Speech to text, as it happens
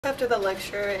After the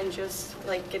lecture and just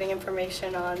like getting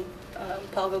information on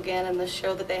Paul Gauguin and the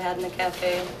show that they had in the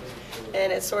cafe,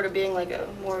 and it sort of being like a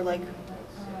more like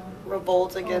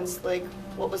revolt against like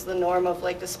what was the norm of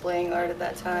like displaying art at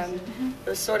that time. It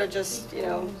was sort of just, you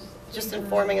know, just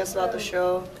informing us about the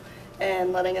show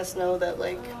and letting us know that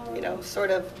like, you know, sort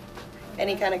of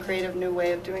any kind of creative new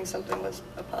way of doing something was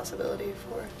a possibility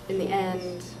for. In the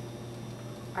end,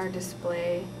 our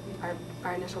display,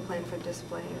 our initial plan for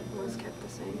display was kept the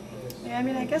same. Yeah, I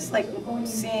mean, I guess like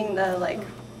seeing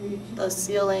the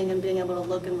ceiling and being able to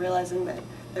look and realizing that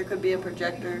there could be a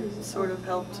projector sort of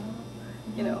helped,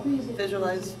 you know,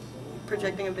 visualize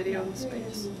projecting a video in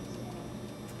space.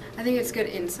 I think it's good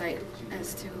insight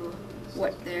as to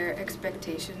what their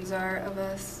expectations are of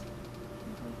us.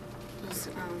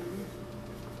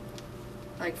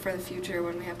 Like for the future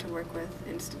when we have to work with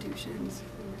institutions,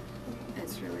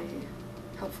 it's really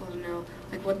helpful to know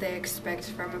like what they expect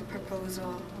from a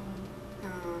proposal,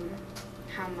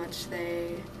 how much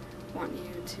they want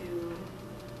you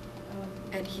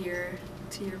to adhere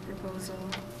to your proposal,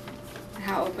 and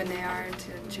how open they are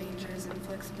to changes and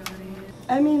flexibility.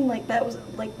 I mean, like that was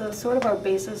like the sort of our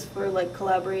basis for like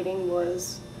collaborating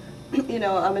was, you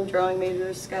know, I'm a drawing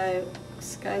major,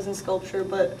 Skye's in sculpture,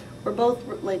 but we're both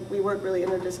like we work really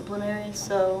interdisciplinary,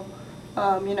 so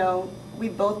you know,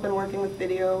 we've both been working with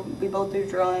video, we both do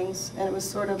drawings, and it was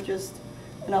sort of just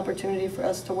an opportunity for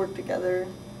us to work together.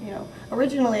 You know,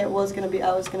 originally it was going to be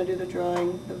I was going to do the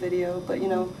drawing, the video, but you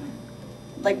know,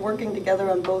 like working together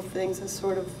on both things is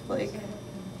sort of like,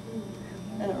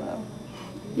 I don't know.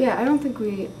 Yeah, I don't think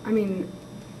I mean,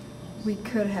 we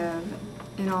could have,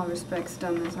 in all respects,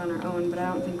 done this on our own, but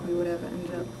I don't think we would have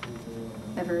ended up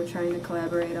ever trying to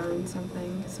collaborate on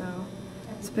something, so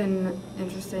it's been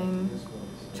interesting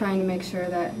trying to make sure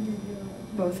that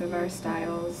both of our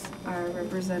styles are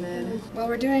represented. Well,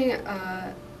 we're doing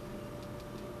a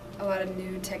lot of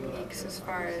new techniques as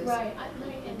far as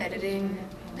editing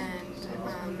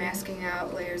and masking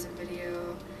out layers of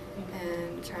video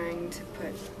and trying to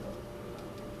put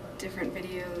different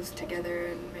videos together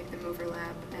and make them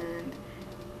overlap and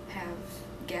have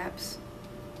gaps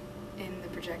in the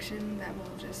projection that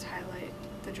will just highlight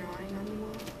the drawing on the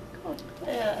wall. Cool.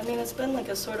 Yeah, I mean it's been like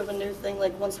a sort of a new thing,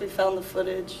 like once we found the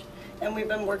footage, and we've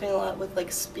been working a lot with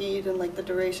like speed and like the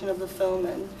duration of the film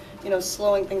and, you know,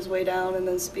 slowing things way down and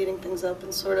then speeding things up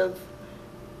and sort of,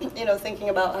 you know, thinking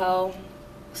about how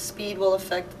speed will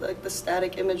affect like the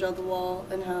static image on the wall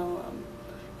and how,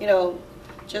 you know,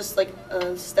 just like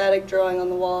a static drawing on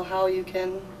the wall, how you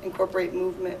can incorporate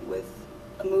movement with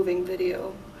a moving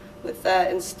video with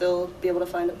that and still be able to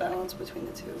find a balance between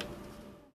the two.